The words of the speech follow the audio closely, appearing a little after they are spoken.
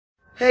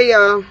Hey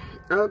y'all.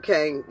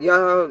 Okay,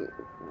 y'all,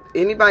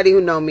 anybody who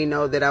know me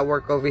know that I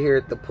work over here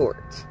at the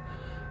ports.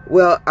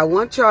 Well, I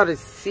want y'all to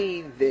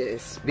see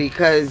this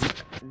because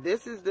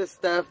this is the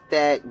stuff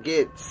that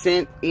gets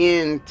sent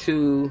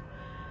into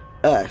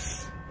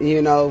us,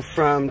 you know,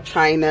 from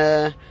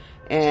China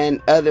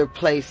and other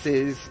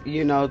places,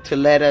 you know, to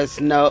let us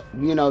know,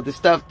 you know, the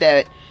stuff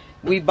that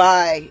we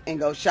buy and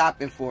go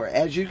shopping for.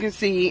 As you can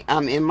see,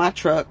 I'm in my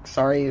truck.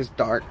 Sorry, it's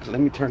dark.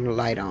 Let me turn the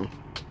light on.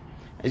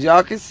 As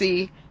y'all can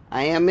see,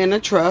 I am in a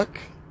truck.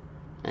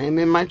 I am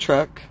in my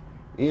truck.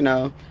 You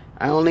know,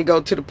 I only go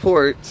to the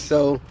port,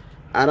 so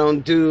I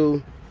don't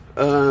do,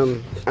 I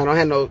don't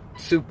have no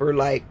super,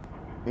 like,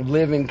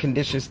 living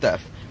condition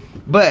stuff.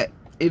 But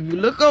if you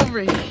look over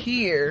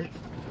here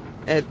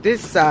at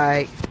this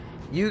side,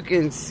 you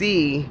can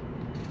see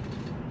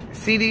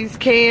these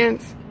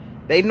cans?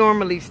 They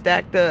normally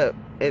stacked up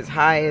as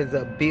high as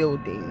a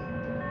building.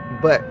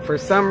 But for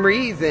some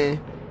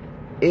reason,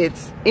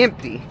 it's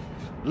empty.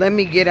 Let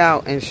me get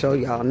out and show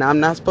y'all. Now, I'm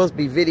not supposed to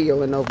be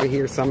videoing over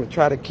here, so I'm going to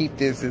try to keep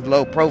this as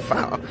low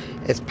profile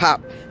as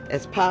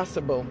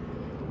possible.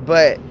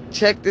 But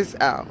check this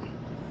out.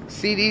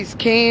 See these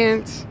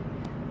cans?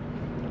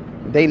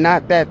 They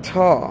not that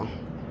tall.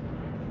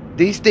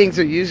 These things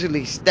are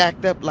usually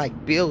stacked up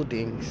like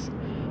buildings.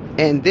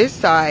 And this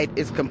side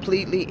is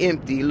completely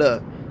empty.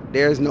 Look,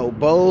 there's no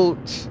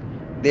boats.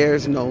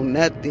 There's no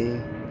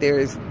nothing.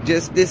 There's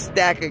just this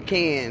stack of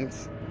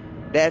cans.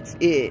 That's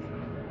it.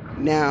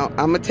 Now,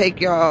 I'm going to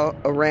take y'all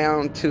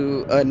around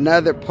to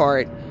another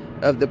part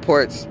of the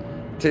ports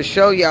to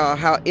show y'all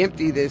how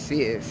empty this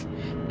is.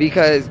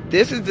 Because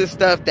this is the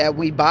stuff that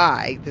we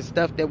buy, the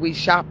stuff that we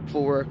shop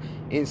for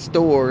in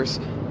stores.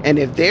 And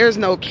if there's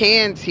no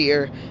cans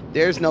here,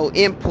 there's no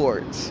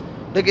imports.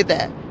 Look at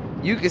that.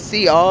 You can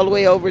see all the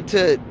way over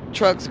to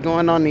trucks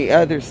going on the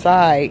other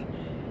side,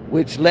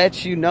 which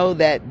lets you know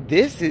that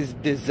this is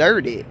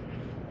deserted.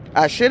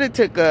 I should have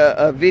took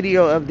a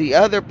video of the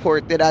other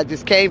port that I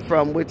just came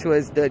from, which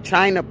was the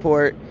China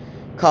port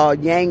called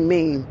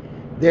Yangming.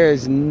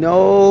 There's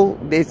no,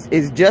 this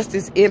is just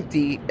as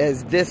empty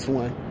as this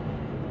one.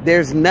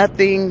 There's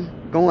nothing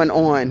going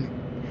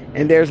on.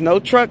 And there's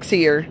no trucks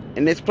here.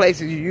 And this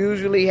place is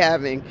usually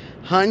having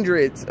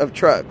hundreds of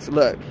trucks.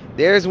 Look,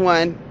 there's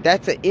one.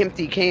 That's an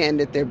empty can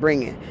that they're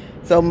bringing.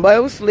 So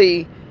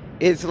mostly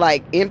it's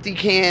like empty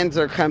cans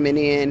are coming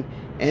in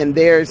and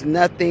there's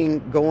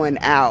nothing going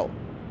out.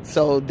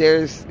 So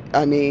there's,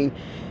 I mean,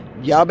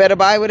 y'all better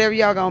buy whatever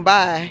y'all gonna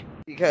buy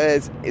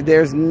because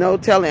there's no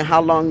telling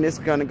how long this is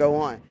gonna go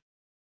on.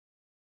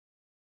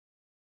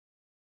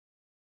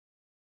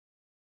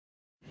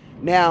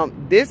 Now,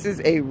 this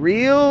is a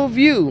real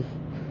view.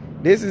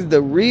 This is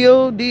the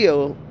real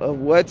deal of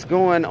what's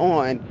going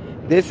on.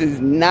 This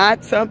is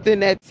not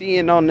something that's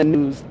seen on the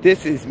news.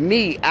 This is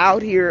me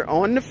out here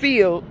on the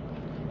field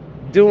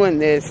doing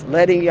this,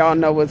 letting y'all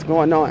know what's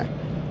going on.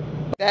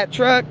 That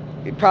truck,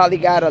 it probably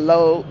got a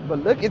load,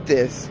 but look at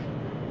this.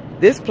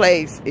 This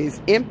place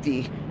is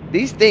empty.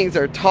 These things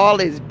are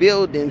tall as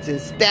buildings and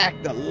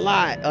stacked a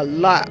lot,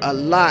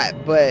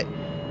 but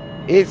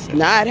it's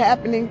not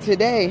happening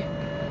today.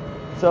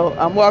 So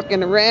I'm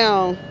walking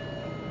around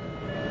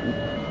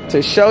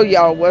to show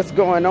y'all what's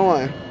going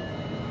on.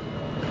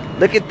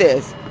 Look at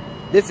this.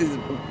 This is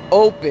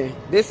open.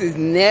 This is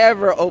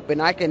never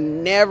open. I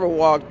can never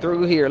walk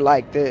through here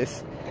like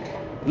this.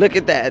 Look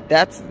at that.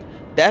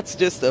 That's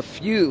just a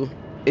few.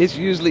 It's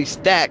usually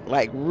stacked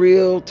like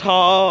real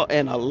tall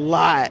and a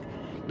lot.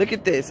 Look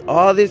at this.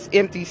 All this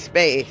empty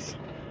space.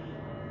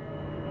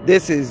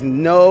 This is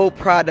no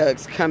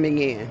products coming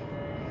in.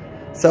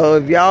 So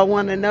if y'all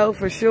want to know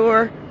for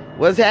sure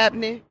what's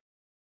happening,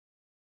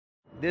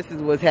 this is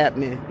what's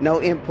happening. No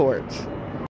imports.